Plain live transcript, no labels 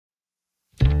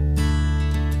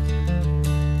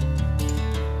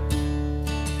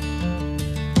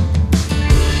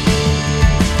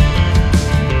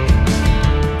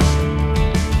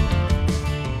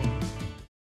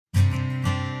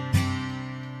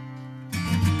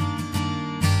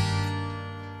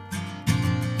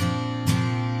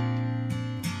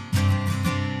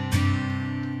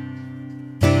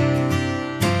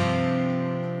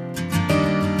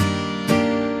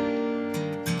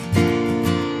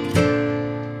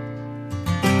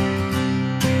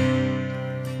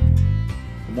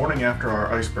morning after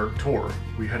our iceberg tour,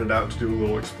 we headed out to do a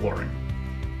little exploring.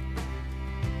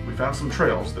 We found some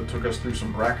trails that took us through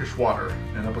some brackish water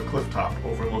and up a cliff top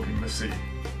overlooking the sea.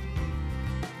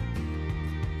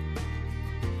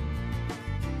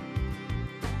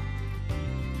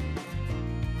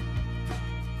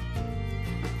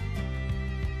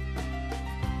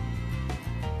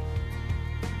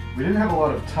 We didn't have a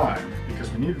lot of time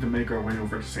because we needed to make our way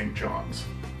over to St. John's.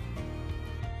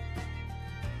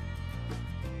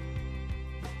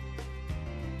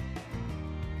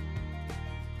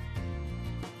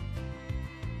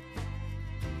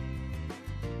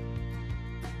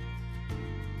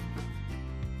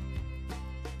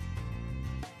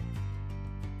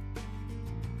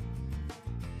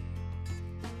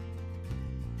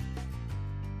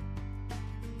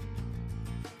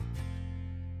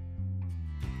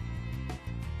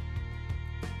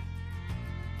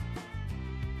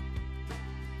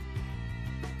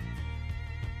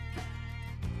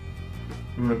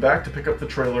 We went back to pick up the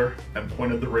trailer and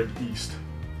pointed the rig east.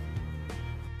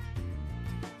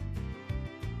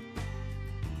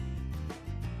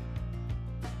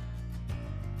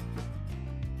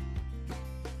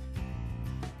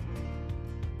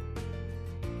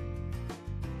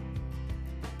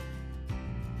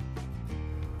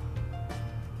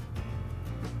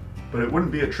 But it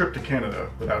wouldn't be a trip to Canada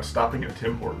without stopping at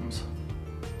Tim Hortons.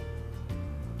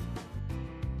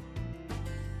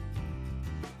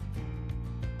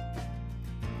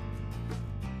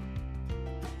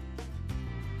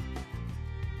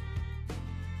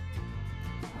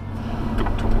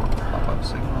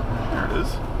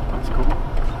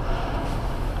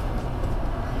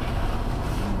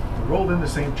 We rolled into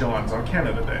St. John's on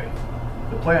Canada Day.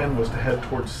 The plan was to head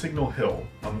towards Signal Hill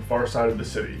on the far side of the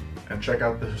city and check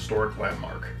out the historic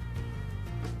landmark.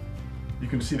 You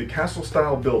can see the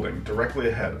castle-style building directly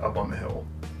ahead up on the hill.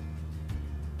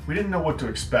 We didn't know what to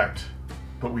expect,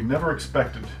 but we never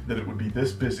expected that it would be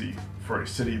this busy for a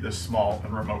city this small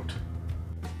and remote.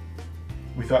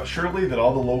 We thought surely that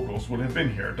all the locals would have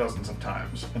been here dozens of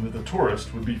times, and that the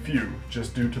tourists would be few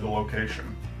just due to the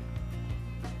location.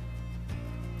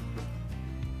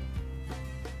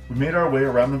 We made our way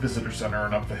around the visitor center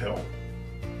and up the hill.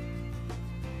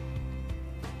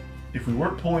 If we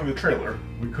weren't pulling the trailer,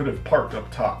 we could have parked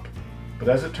up top, but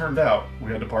as it turned out,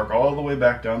 we had to park all the way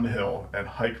back down the hill and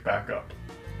hike back up.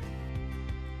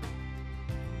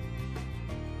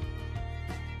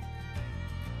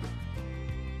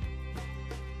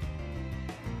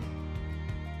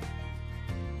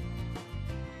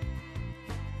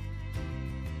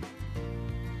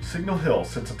 Signal Hill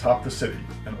sits atop the city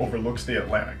and overlooks the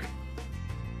Atlantic.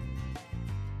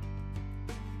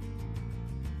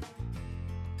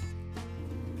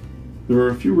 There are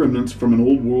a few remnants from an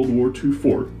old World War II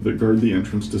fort that guard the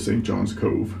entrance to St. John's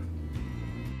Cove.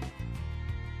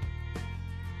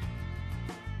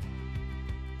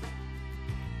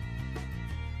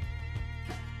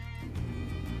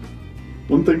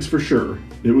 One thing's for sure,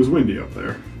 it was windy up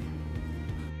there.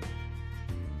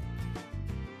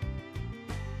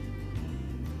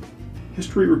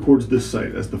 History records this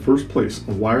site as the first place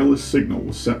a wireless signal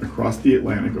was sent across the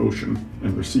Atlantic Ocean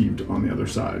and received on the other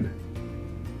side.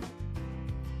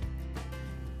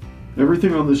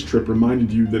 Everything on this trip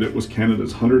reminded you that it was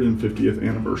Canada's 150th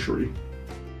anniversary.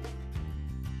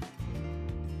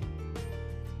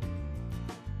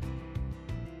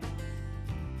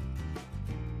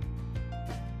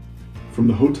 From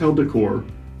the hotel decor,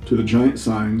 to the giant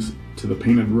signs, to the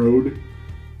painted road,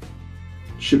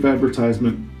 ship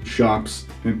advertisement, shops,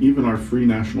 and even our free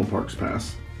National Parks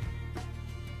pass.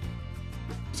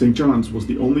 St. John's was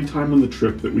the only time on the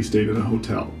trip that we stayed in a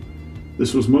hotel.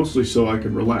 This was mostly so I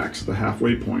could relax at the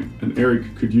halfway point and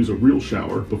Eric could use a real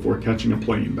shower before catching a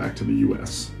plane back to the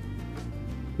US.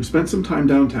 We spent some time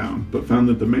downtown, but found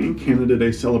that the main Canada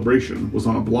Day celebration was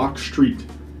on a block street,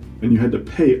 and you had to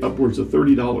pay upwards of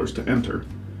 $30 to enter,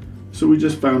 so we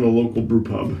just found a local brew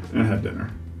pub and had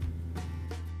dinner.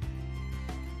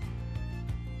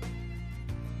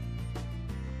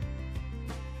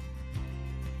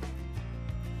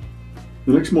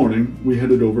 The next morning, we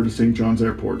headed over to St. John's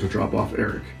Airport to drop off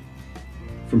Eric.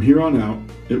 From here on out,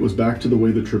 it was back to the way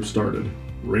the trip started,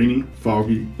 rainy,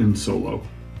 foggy, and solo.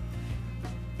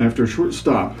 After a short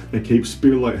stop at Cape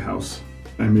Spear Lighthouse,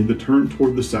 I made the turn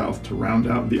toward the south to round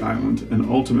out the island and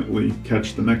ultimately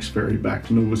catch the next ferry back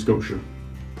to Nova Scotia.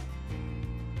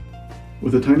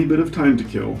 With a tiny bit of time to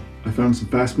kill, I found some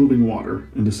fast-moving water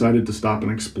and decided to stop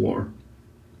and explore.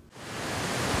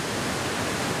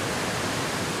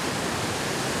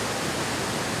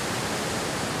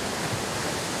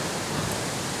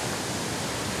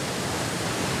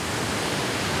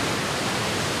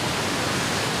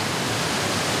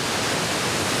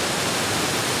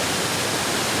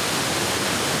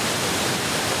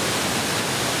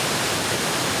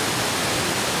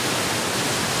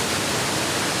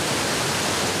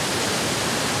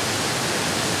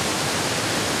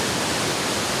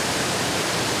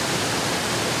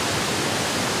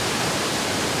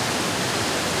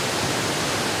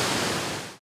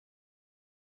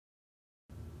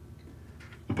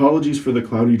 Apologies for the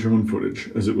cloudy drone footage,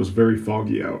 as it was very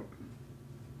foggy out.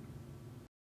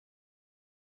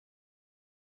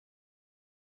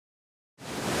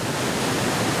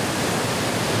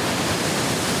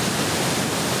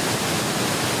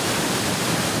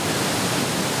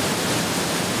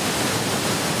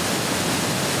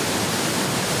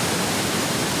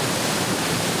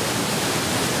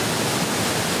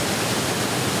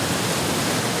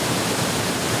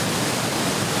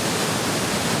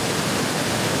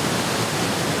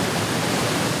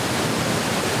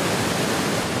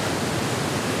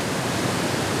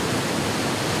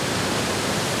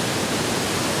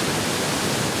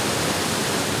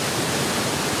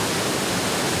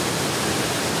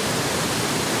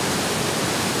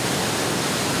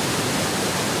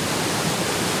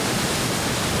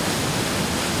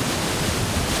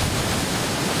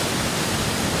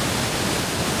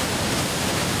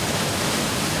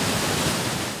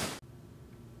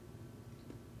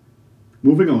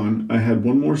 Moving on, I had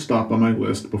one more stop on my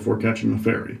list before catching the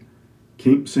ferry,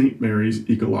 Cape St. Mary's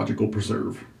Ecological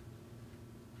Preserve.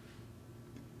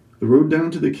 The road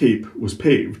down to the Cape was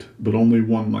paved, but only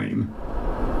one lane.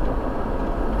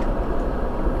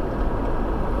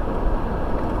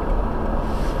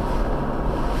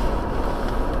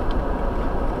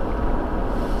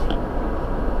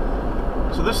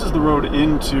 So this is the road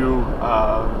into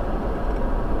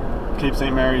Cape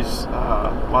St. Mary's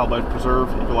Wildlife Preserve,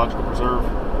 Ecological Preserve.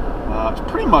 It's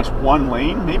pretty much one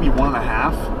lane, maybe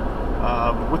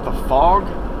 1.5. With the fog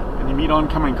and you meet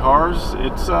oncoming cars,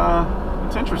 it's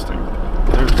interesting.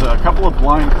 There's a couple of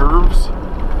blind curves,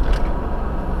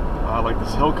 like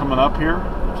this hill coming up here.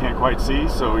 You can't quite see,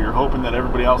 so you're hoping that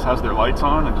everybody else has their lights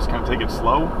on and just kind of take it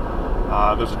slow.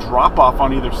 There's a drop off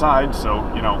on either side, so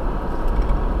you know,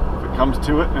 comes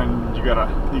to it and you gotta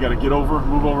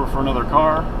move over for another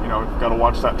car. You know, you've got to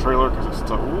watch that trailer because it's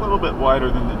a little bit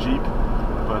wider than the Jeep,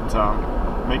 but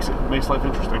makes life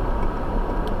interesting.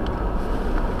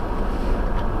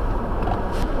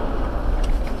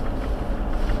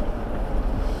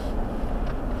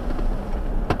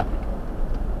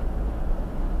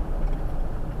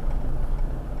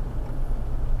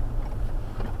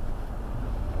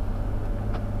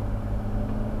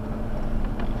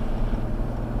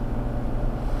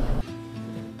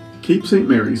 Cape St.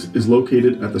 Mary's is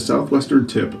located at the southwestern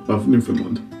tip of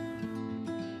Newfoundland.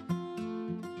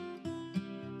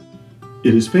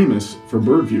 It is famous for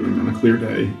bird viewing on a clear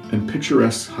day and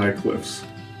picturesque high cliffs.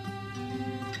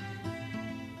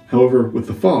 However, with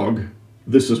the fog,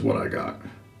 this is what I got.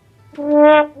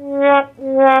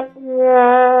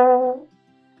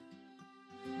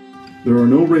 There are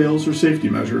no rails or safety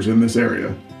measures in this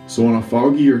area, so on a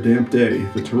foggy or damp day,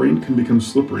 the terrain can become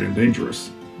slippery and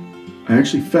dangerous. I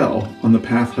actually fell on the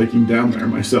path hiking down there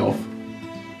myself.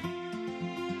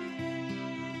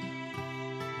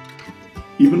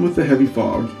 Even with the heavy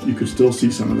fog, you could still see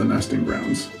some of the nesting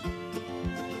grounds.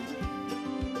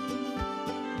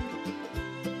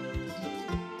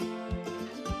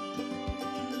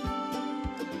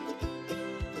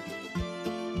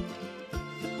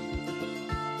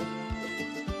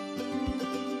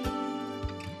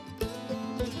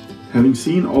 Having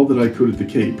seen all that I could at the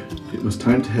Cape, it was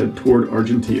time to head toward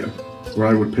Argentia, where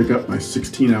I would pick up my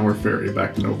 16-hour ferry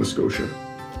back to Nova Scotia.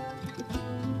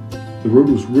 The road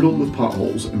was riddled with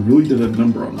potholes and really did a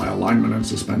number on my alignment and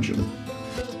suspension.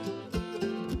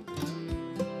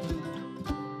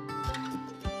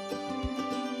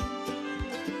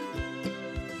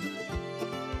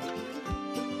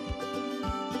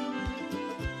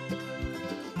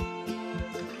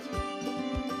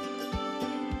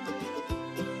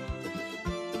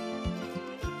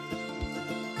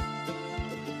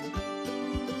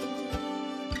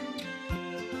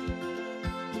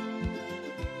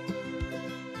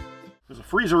 There's a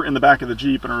freezer in the back of the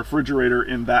Jeep and a refrigerator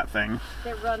in that thing.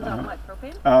 That runs on what,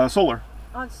 propane? Solar.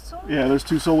 On solar? Yeah, there's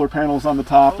 2 solar panels on the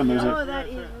top, and there's that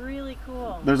is really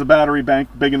cool. There's a battery bank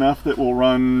big enough that will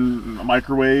run a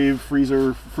microwave, freezer,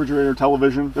 refrigerator,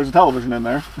 television. There's a television in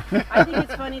there. I think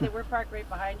it's funny that we're parked right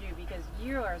behind you because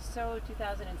you are so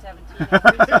 2017 and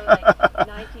we're so like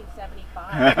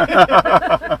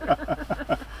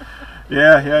 1975.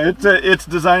 Yeah, it's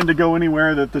designed to go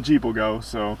anywhere that the Jeep will go,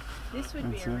 so. This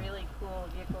would be a really cool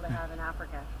vehicle to have in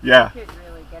Africa. Yeah. You could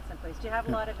really get someplace. Do you have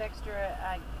a lot of extra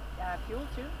fuel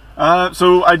too?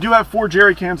 So I do have 4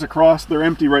 jerry cans across. They're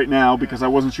empty right now because I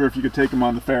wasn't sure if you could take them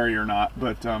on the ferry or not.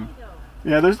 But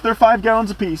yeah, they're 5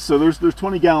 gallons apiece, so there's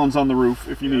 20 gallons on the roof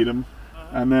if you need them.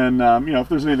 And then you know, if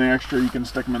there's anything extra, you can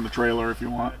stick them in the trailer if you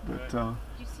want. But do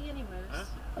you see any moose?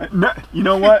 No, you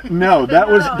know what? No,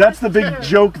 that's the big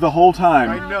joke the whole time.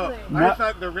 I know. Not, I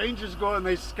thought the rangers go and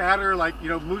they scatter like, you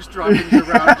know, moose droppings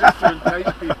around just to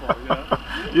entice people, you know?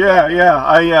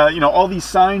 Yeah. You know, all these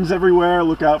signs everywhere.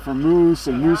 Look out for moose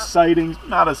and moose sightings.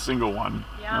 Not a single one.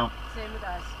 Yeah, no. same with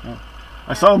us. Yeah.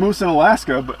 I saw a moose in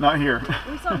Alaska, but not here.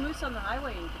 We saw moose on the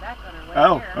highway in Quebec on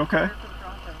our way here. Okay. From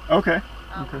Toronto. Okay.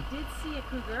 We did see a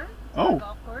cougar on the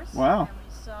golf course. Wow. And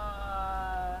we saw,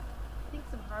 I think,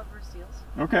 some harbor seals.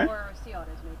 Okay. Or sea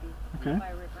otters, maybe. Okay. By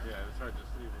a river. Yeah, it's hard to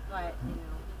see. But, you know,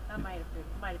 that might have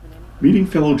been anything. Meeting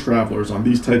fellow travelers on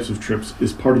these types of trips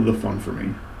is part of the fun for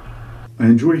me. I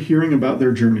enjoy hearing about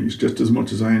their journeys just as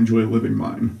much as I enjoy living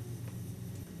mine.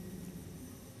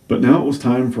 But now it was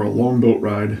time for a long boat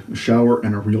ride, a shower,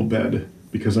 and a real bed,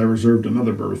 because I reserved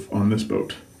another berth on this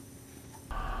boat.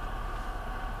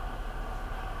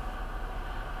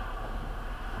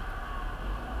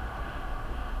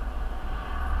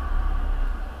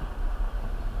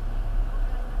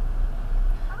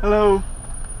 Hello.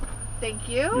 Thank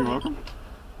you. You're welcome.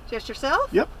 Just yourself?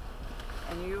 Yep.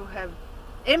 And you have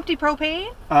empty propane?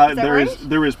 Is that There right?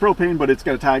 there is propane, but it's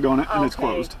got a tag on it and it's Okay,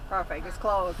 closed. Perfect. It's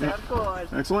closed. Yep. Sounds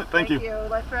good. Excellent. Thank you.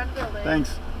 Let's run the building.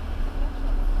 Thanks.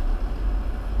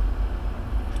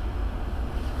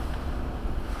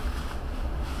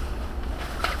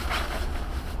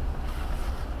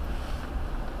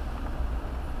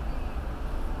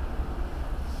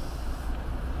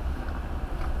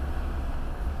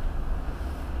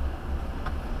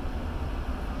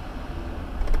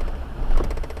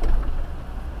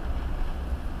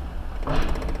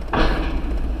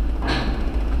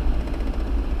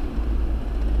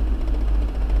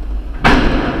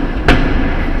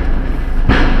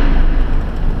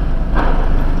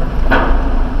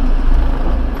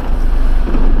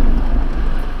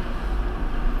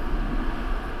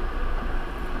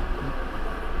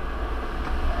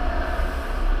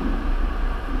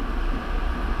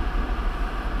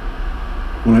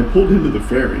 When I pulled into the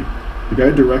ferry, the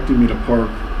guy directing me to park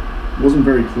wasn't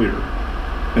very clear.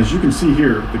 As you can see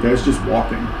here, the guy's just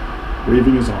walking,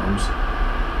 waving his arms.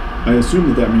 I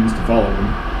assume that means to follow him.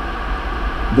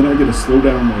 Then I get a slow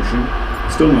down motion,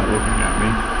 still not looking at me.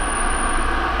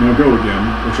 Now go again,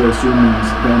 which I assume means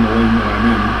down the lane that I'm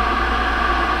in.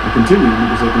 I continue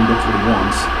because I think that's what he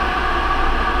wants.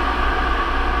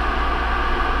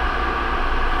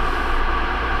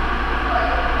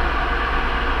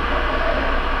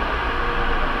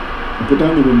 I put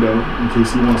down the window in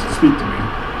case he wants to speak to me.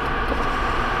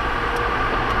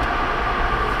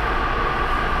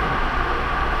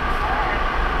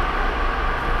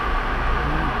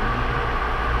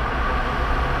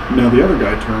 Now the other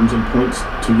guy turns and points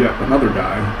to yet another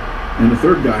guy, and the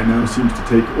third guy now seems to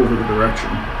take over the direction,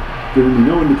 giving me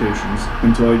no indications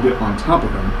until I get on top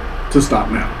of him to stop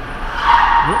now.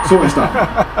 So I stop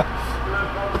him.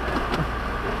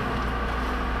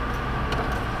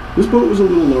 This boat was a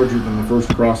little larger than the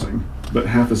first crossing, but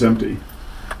half as empty.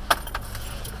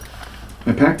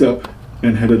 I packed up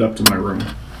and headed up to my room.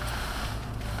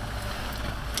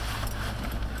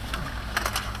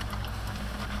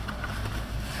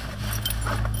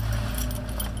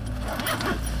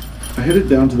 I headed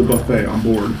down to the buffet on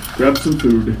board, grabbed some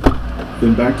food,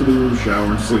 then back to the room to shower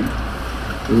and sleep.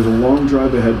 There was a long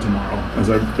drive ahead tomorrow as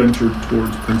I ventured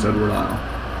towards Prince Edward Isle.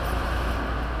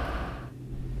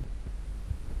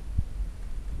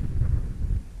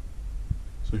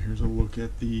 So here's a look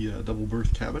at the double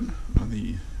berth cabin on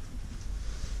the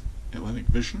Atlantic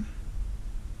Vision,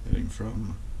 heading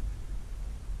from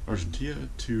Argentina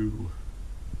to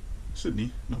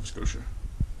Sydney, Nova Scotia.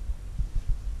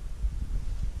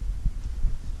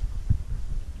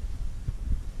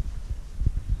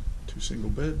 Two single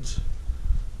beds,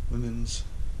 linens.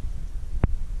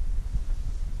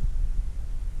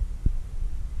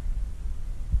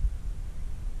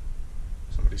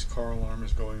 Somebody's car alarm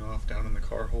is going off down in the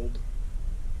car hold.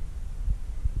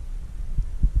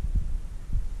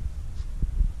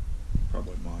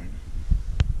 Probably mine.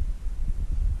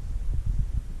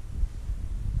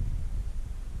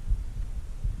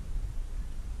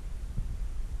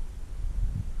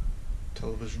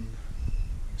 Television,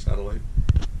 satellite.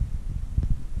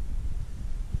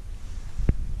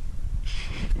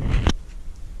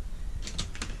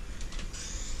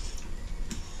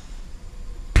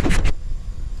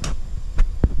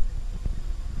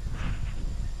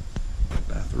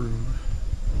 Bathroom.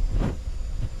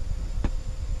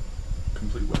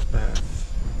 Complete wet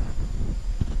bath.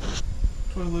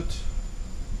 Toilet.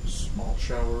 Small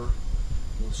shower.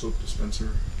 Little soap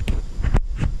dispenser.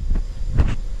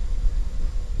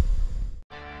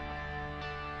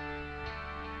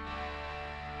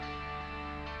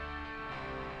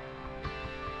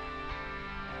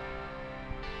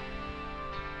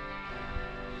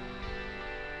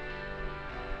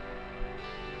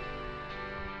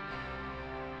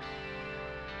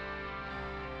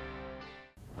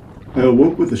 I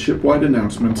awoke with the ship-wide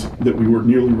announcement that we were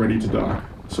nearly ready to dock,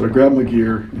 so I grabbed my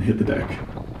gear and hit the deck.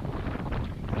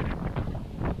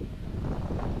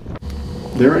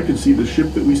 There I could see the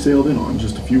ship that we sailed in on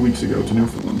just a few weeks ago to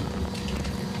Newfoundland.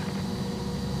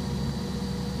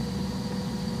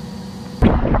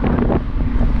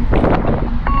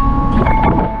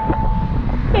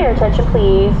 Your attention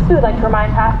please. We would like to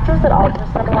remind passengers that all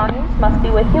personal belongings must be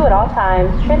with you at all times.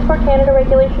 Transport Canada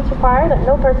regulations require that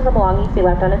no personal belongings be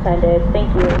left unattended.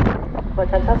 Thank you.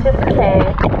 Votre attention s'il vous plaît.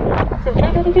 S'il vous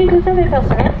plaît, vérifiez que les affaires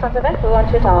personnelles sont avec vous en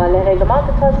tout temps. Les règlements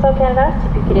de Transport Canada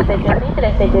stipulent qu'il est interdit de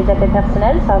laisser des affaires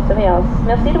personnelles sans surveillance.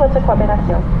 Merci de votre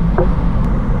coopération.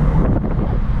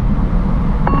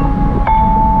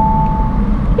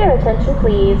 Your attention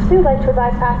please. We would like to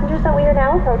advise passengers that we are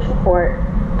now approaching port.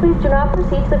 Please do not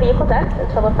proceed to the vehicle decks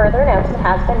until a further announcement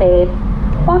has been made.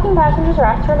 Walking passengers are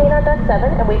asked to remain on deck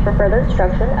 7 and wait for further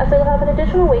instruction, as they will have an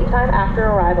additional wait time after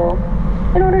arrival.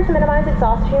 In order to minimize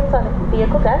exhaust fumes on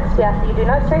vehicle decks, we ask that you do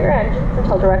not start your engines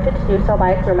until directed to do so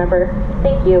by a crew member.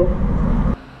 Thank you.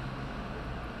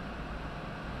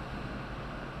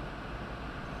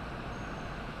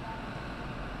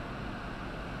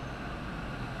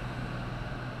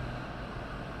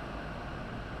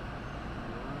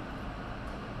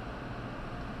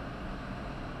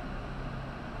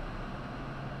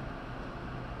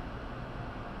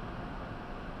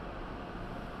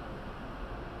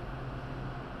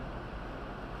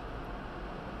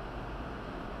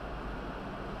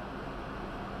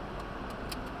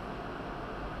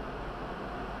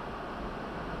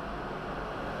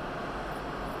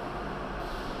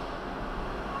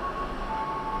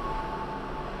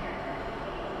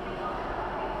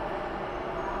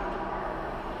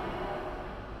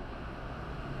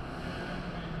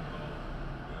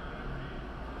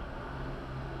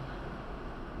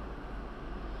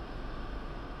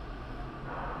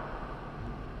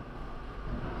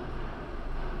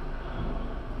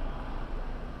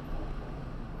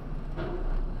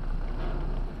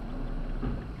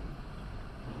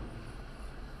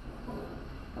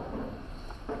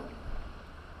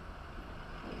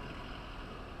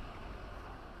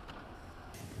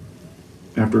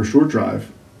 After a short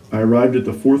drive, I arrived at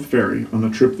the 4th ferry on the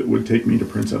trip that would take me to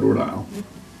Prince Edward Isle.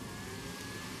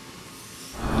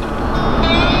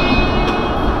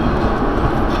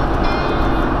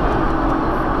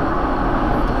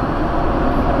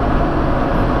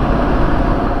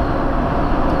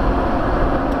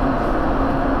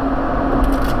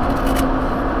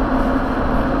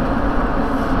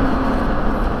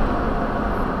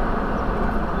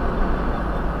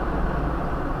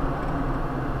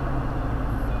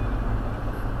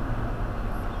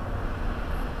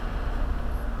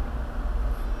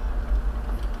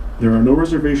 There are no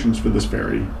reservations for this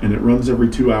ferry, and it runs every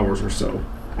 2 hours or so.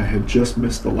 I had just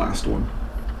missed the last one.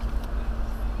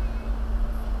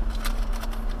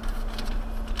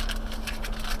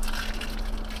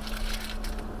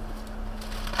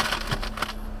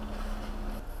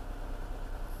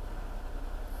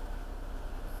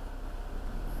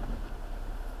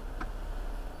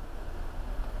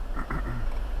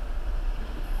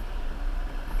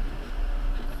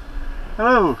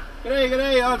 Hello.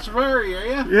 G'day, on safari, are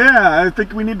you? Yeah, I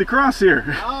think we need to cross here.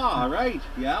 Ah, right.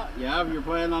 Yeah, if you're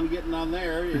planning on getting on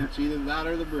there, it's either that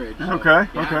or the bridge. So Okay,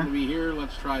 if you happen to be here,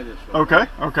 let's try this one.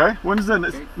 Okay. When's the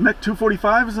Okay.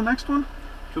 2:45 is the next one?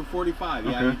 2:45,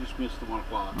 yeah, Okay. you just missed the 1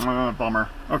 o'clock. Bummer.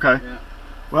 Okay. Yeah.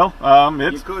 Well, You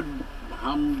it's could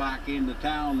hum back into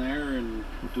town there and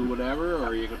do whatever,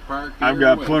 or you could park here I've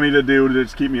got and wait. plenty to do to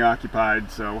just keep me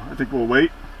occupied, so I think we'll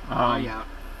wait. Yeah.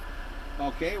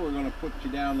 Okay, we're going to put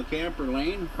you down the camper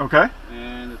lane, Okay.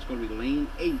 and it's going to be lane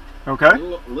 8. Okay. A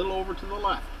little over to the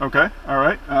left. Okay. All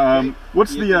right. Okay?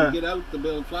 What's you the? can get out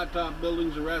the flat top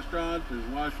buildings, a restaurant. There's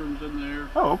washrooms in there.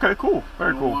 Oh, okay. Cool.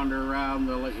 Very Don't cool. wander around.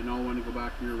 They'll let you know when to go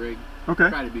back to your rig. Okay.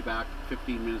 Try to be back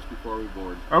 15 minutes before we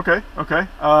board. Okay.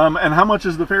 And how much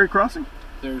is the ferry crossing?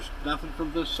 There's nothing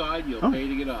from this side. You'll Oh. pay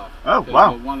to get off. Oh, 'Cause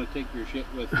wow. You'll want to take your shit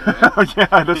with you. Right?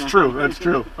 Yeah, that's true. That's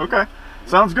true. Okay.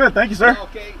 Sounds good. Thank you, sir.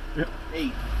 Okay. Yep.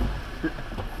 8.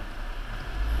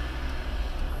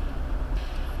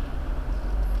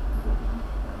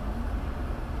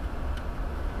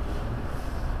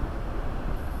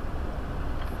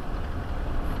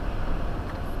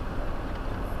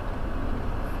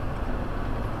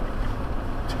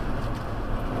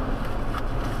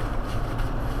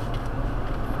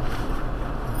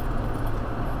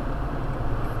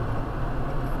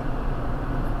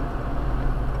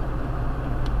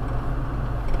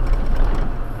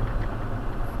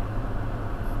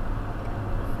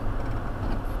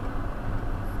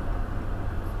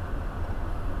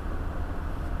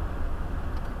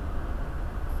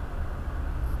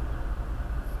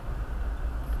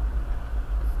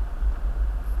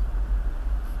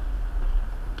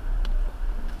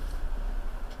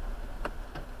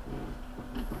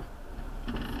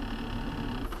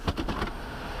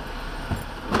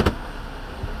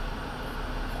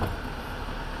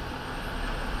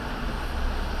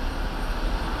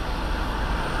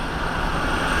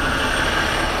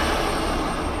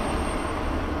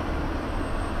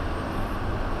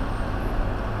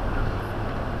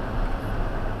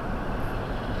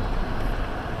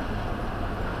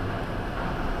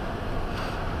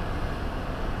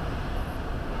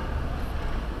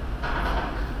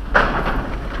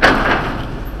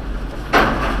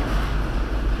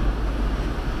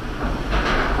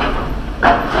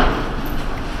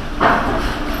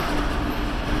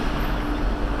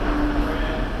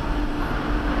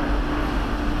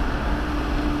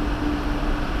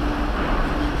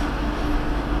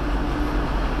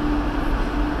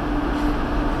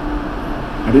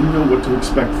 I didn't know what to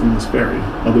expect from this ferry,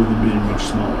 other than being much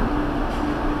smaller.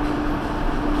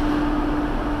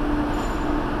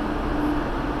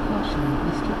 Caution,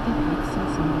 restricted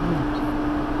access on the route.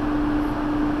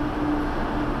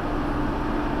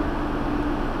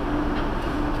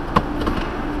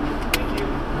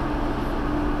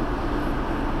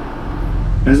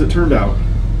 As it turned out,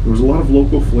 there was a lot of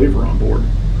local flavor on board.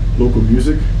 Local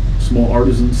music, small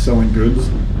artisans selling goods,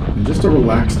 and just a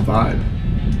relaxed vibe.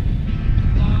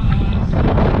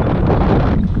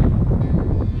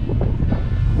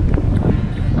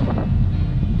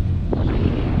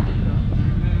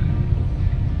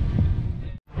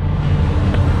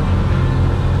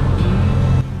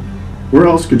 Where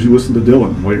else could you listen to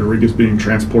Dylan while your rig is being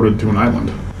transported to an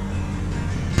island?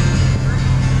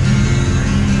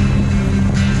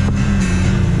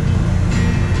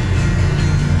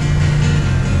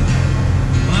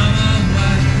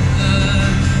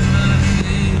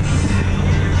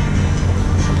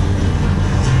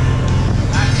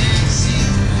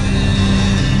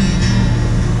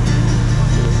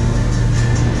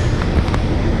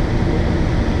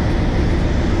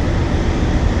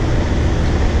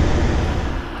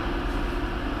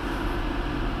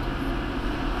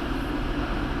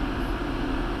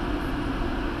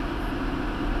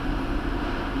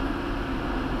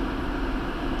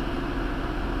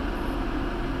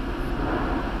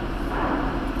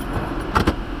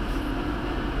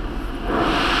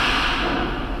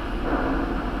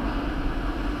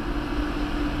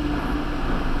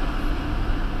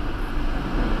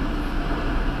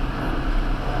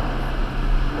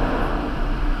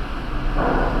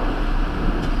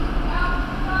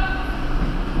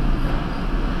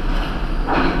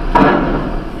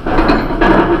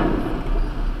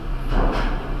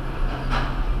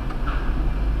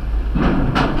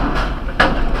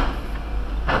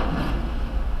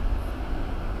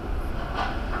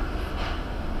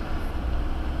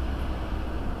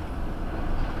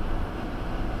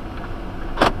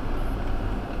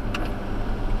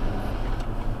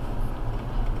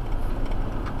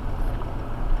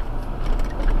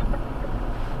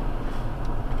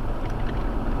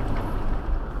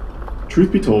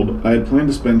 Truth be told, I had planned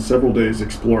to spend several days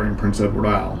exploring Prince Edward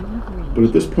Isle, but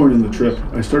at this point in the trip,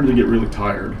 I started to get really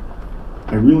tired.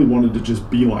 I really wanted to just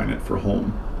beeline it for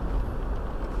home.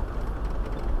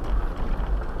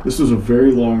 This was a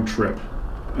very long trip,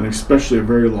 and especially a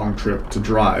very long trip to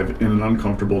drive in an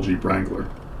uncomfortable Jeep Wrangler.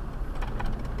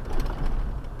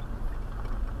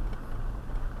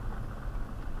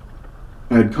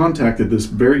 I had contacted this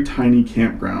very tiny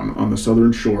campground on the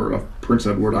southern shore of Prince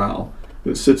Edward Isle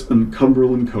that sits in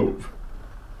Cumberland Cove.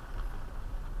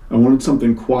 I wanted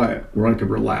something quiet where I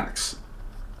could relax.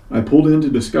 I pulled in to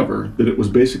discover that it was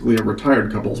basically a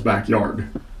retired couple's backyard.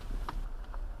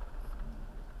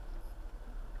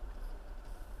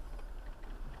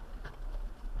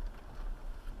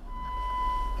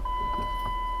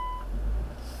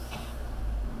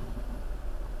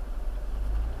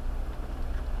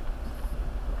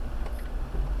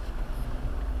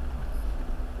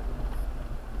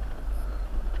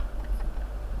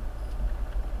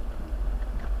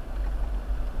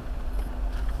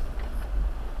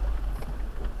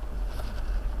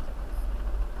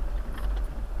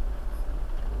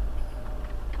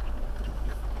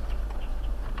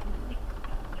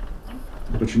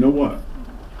 But you know what?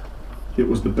 It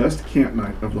was the best camp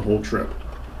night of the whole trip.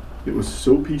 It was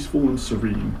so peaceful and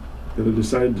serene that I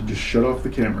decided to just shut off the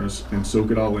cameras and soak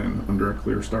it all in under a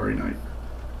clear, starry night.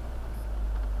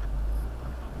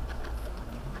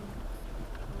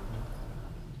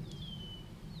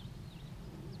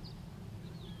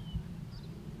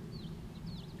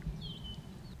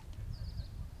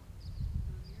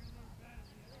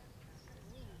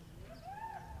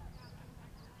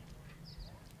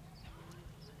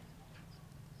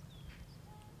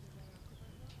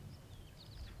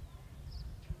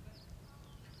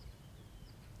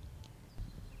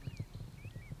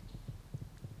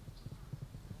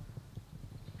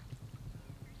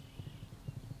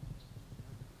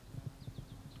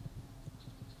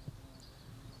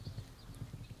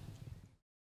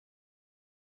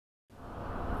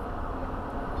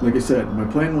 Like I said, my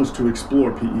plan was to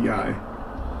explore PEI,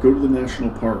 go to the national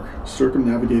park,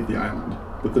 circumnavigate the island,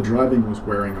 but the driving was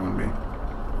wearing on me.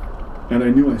 And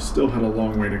I knew I still had a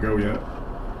long way to go yet,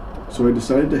 so I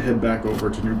decided to head back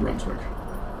over to New Brunswick.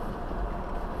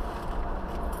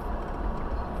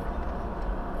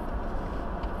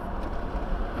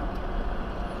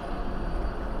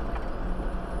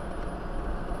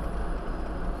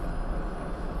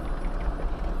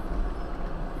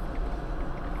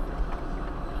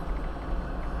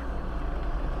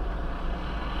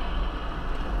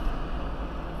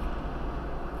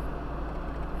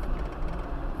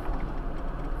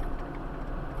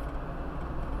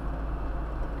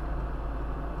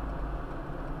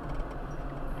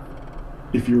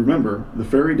 If you remember, the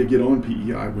ferry to get on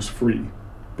PEI was free,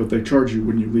 but they charge you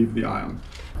when you leave the island.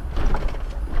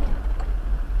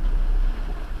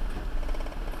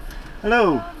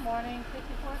 Hello. Good morning,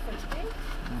 5450.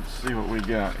 Let's see what we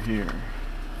got here.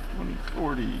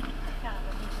 2040. Kind of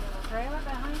a neat little trailer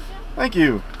behind you. Thank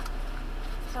you.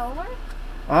 Solar.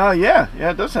 Yeah,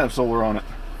 it does have solar on it.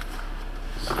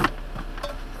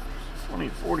 20,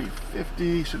 40,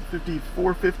 50, should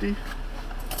 54, 50?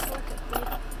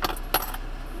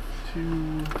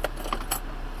 2,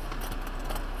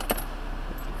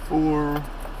 4.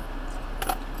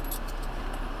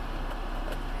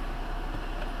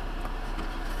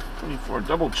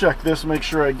 Double check this, make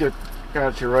sure I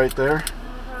got you right there. No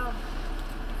problem.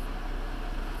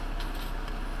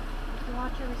 Do you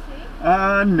want your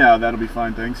receipt? No, that'll be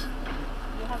fine, thanks.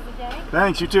 You have a good day.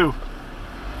 Thanks, you too.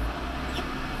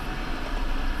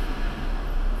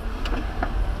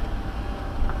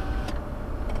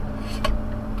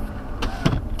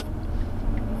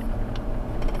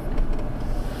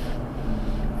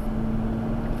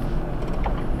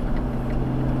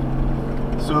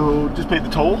 So just paid the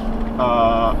toll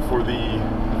for the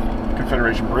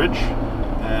Confederation Bridge,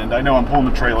 and I know I'm pulling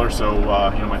the trailer, so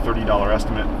you know, my $30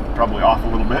 estimate probably off a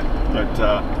little bit, but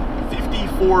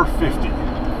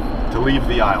 $54.50 to leave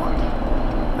the island.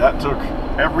 That took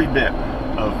every bit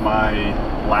of my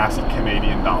last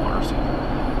Canadian dollars.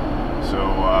 So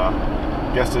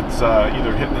guess it's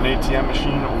either hitting an ATM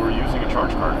machine or using a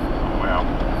charge card on the way out.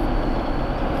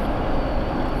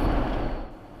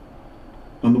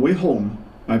 On the way home,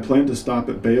 I planned to stop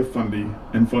at Bay of Fundy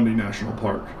and Fundy National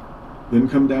Park, then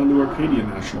come down to Arcadia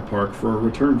National Park for a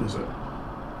return visit.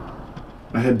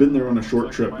 I had been there on a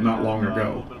short trip not long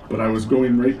ago, but I was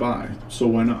going right by, so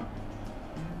why not?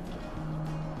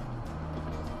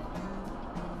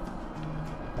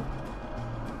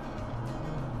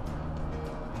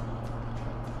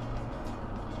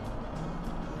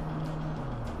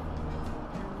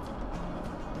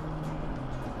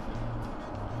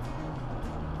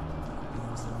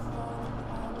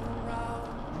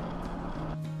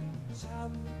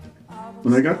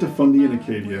 When I got to Fundy and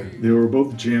Acadia, they were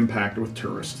both jam-packed with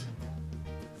tourists.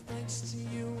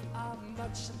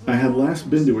 I had last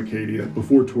been to Acadia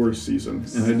before tourist season,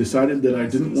 and I decided that I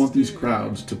didn't want these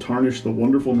crowds to tarnish the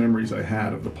wonderful memories I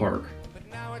had of the park.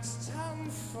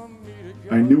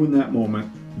 I knew in that moment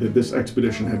that this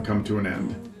expedition had come to an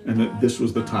end, and that this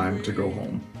was the time to go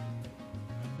home.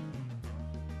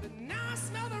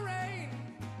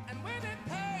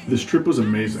 This trip was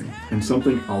amazing, and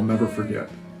something I'll never forget.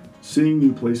 Seeing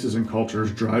new places and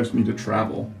cultures drives me to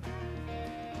travel.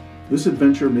 This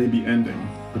adventure may be ending,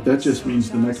 but that just means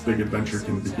the next big adventure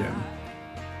can begin.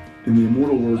 In the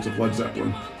immortal words of Led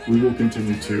Zeppelin, we will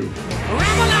continue to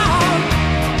Ramble on.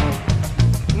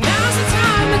 Now's the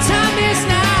time is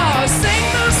now. Sing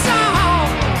my song.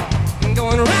 I'm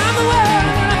going around the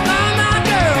world and I find my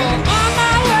girl on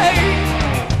my way.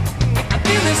 I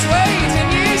feel this way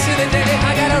 10 years to the day.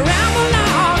 I gotta ramble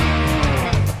on.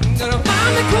 I'm gonna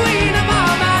find the queen of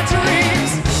all my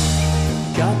dreams.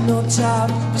 Got no time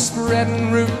for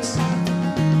spreading roots.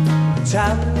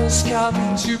 Time has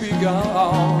come to be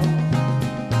gone.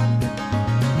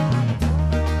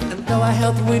 Though our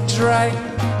health we drank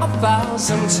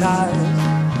 1,000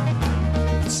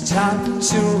 times, it's time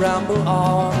to ramble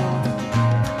on.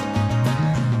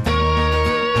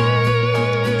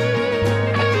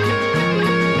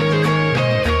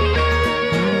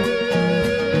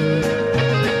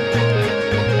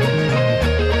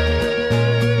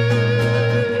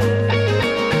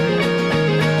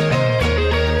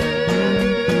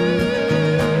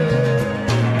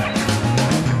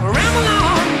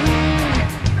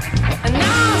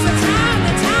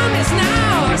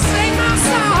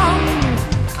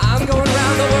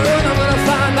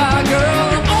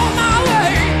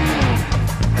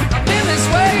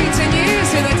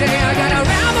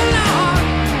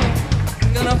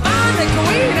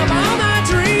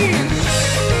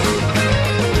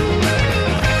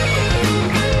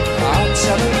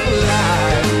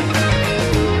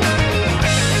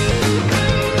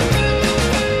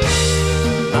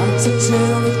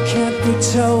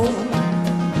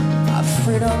 Our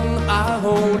freedom I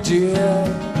hold dear.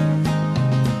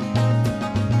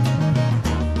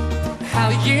 How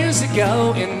years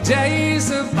ago, in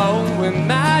days of old, when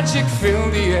magic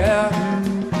filled the air,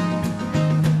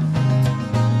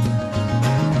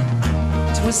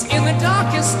 'twas in the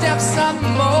darkest depths of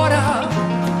Mordor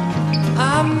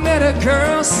I met a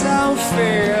girl so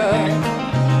fair.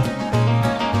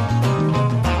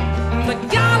 The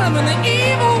golem and the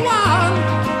evil one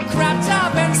crept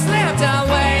up and slipped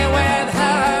away with her.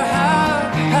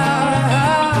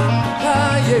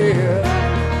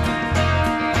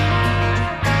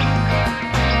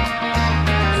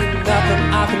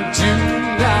 can do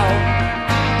now.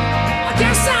 I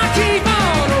guess I'll keep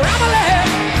on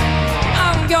rambling.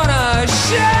 I'm gonna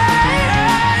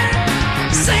share,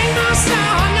 sing my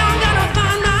song. I'm gonna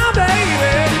find my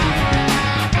baby.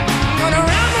 I'm gonna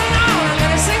ramble on. I'm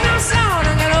gonna sing my song.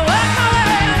 I'm gonna work my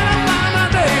way. I'm gonna find my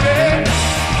baby.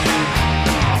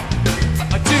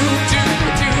 I do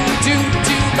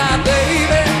my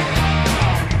baby.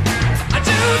 I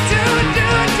do. I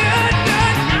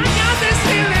got this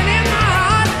feeling in my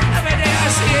heart. Every day I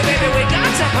see it, baby, we got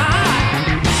to part.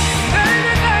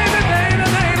 Baby, baby, baby,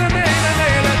 baby, baby,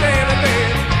 baby, baby,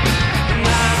 baby.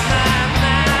 Na, na,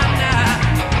 na, na,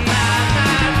 na,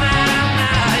 na, na, na.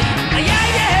 Yeah,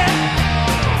 yeah.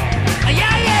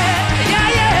 Yeah, yeah, yeah,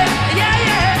 yeah, yeah,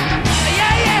 yeah,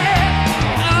 yeah, yeah.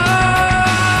 Oh.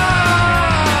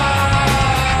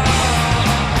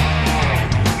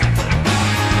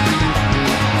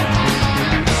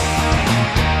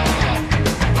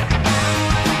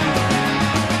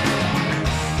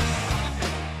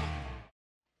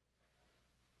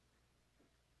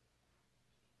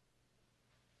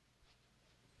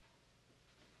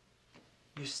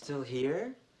 You're still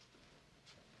here?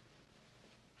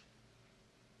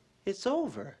 It's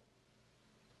over.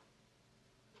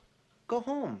 Go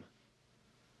home.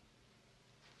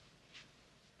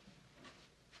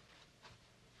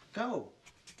 Go.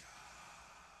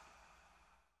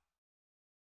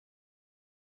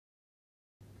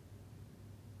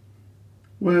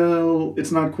 Well,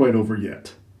 it's not quite over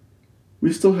yet.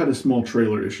 We still had a small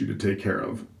trailer issue to take care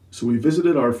of, so we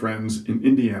visited our friends in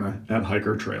Indiana at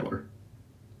Hiker Trailer.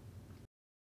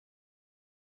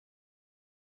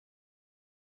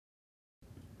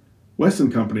 Wes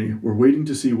and company were waiting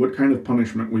to see what kind of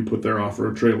punishment we put their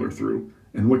off-road trailer through,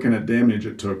 and what kind of damage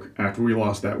it took after we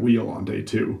lost that wheel on day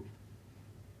 2.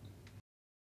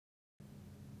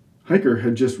 Hiker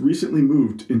had just recently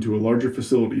moved into a larger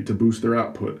facility to boost their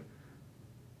output,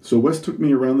 so Wes took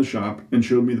me around the shop and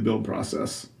showed me the build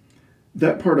process.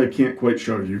 That part I can't quite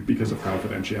show you because of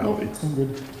confidentiality. Oh, I'm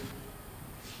good.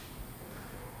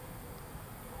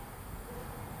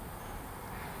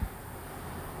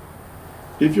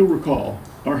 If you'll recall,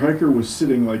 our Hiker was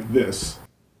sitting like this,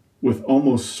 with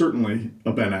almost certainly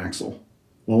a bent axle.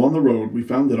 While on the road, we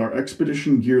found that our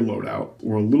Expedition gear loadout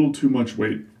were a little too much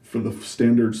weight for the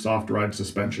standard soft ride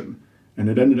suspension, and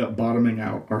it ended up bottoming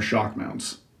out our shock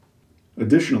mounts.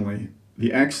 Additionally,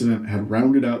 the accident had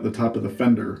rounded out the top of the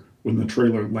fender when the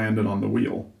trailer landed on the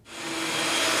wheel.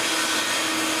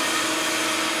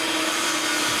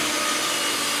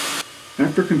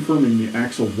 After confirming the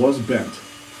axle was bent,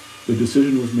 the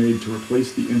decision was made to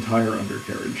replace the entire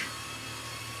undercarriage.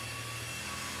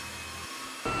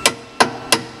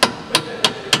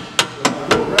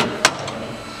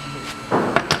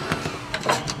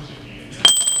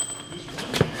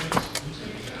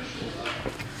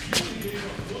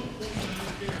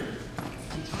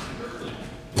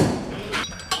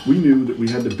 We knew that we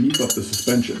had to beef up the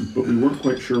suspension, but we weren't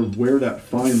quite sure where that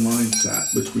fine line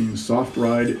sat between soft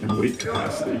ride and weight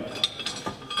capacity.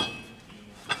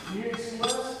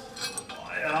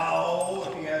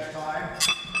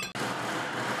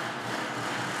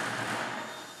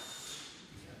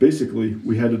 Basically,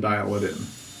 we had to dial it in.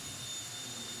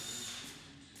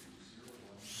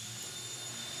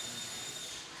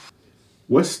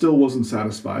 Wes still wasn't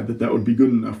satisfied that that would be good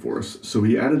enough for us, so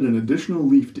he added an additional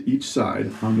leaf to each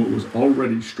side on what was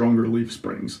already stronger leaf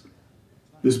springs.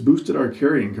 This boosted our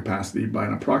carrying capacity by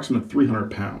an approximate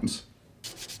 300 pounds.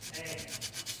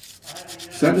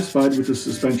 Satisfied with the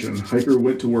suspension, Hiker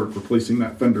went to work replacing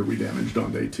that fender we damaged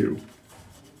on day 2.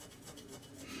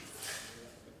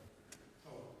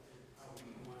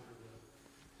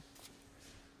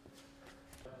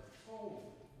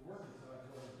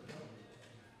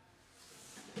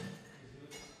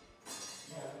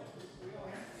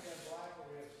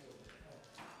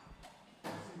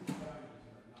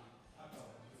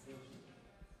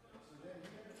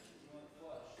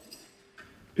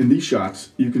 In these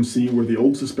shots, you can see where the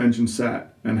old suspension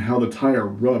sat and how the tire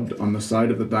rubbed on the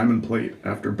side of the diamond plate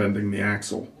after bending the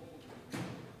axle.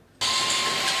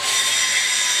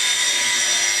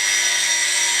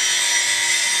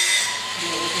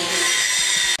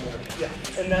 Yeah,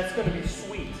 and that's going to be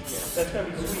sweet. That's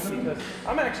going to be sweet because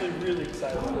I'm actually really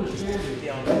excited about this, to be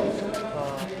honest.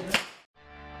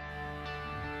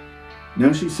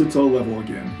 Now she sits all level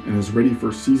again and is ready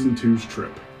for Season 2's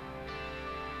trip.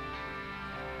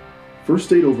 First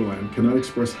State Overland cannot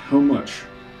express how much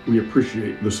we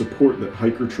appreciate the support that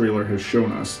Hiker Trailer has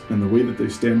shown us and the way that they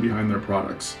stand behind their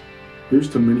products. Here's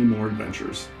to many more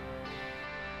adventures.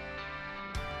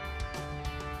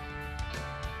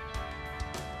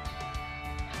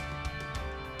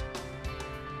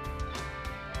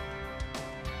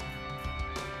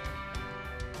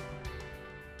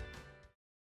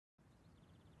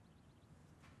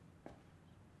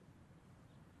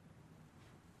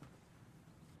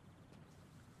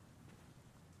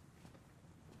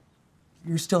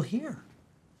 You're still here.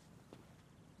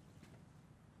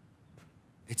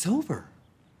 It's over.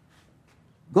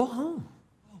 Go home.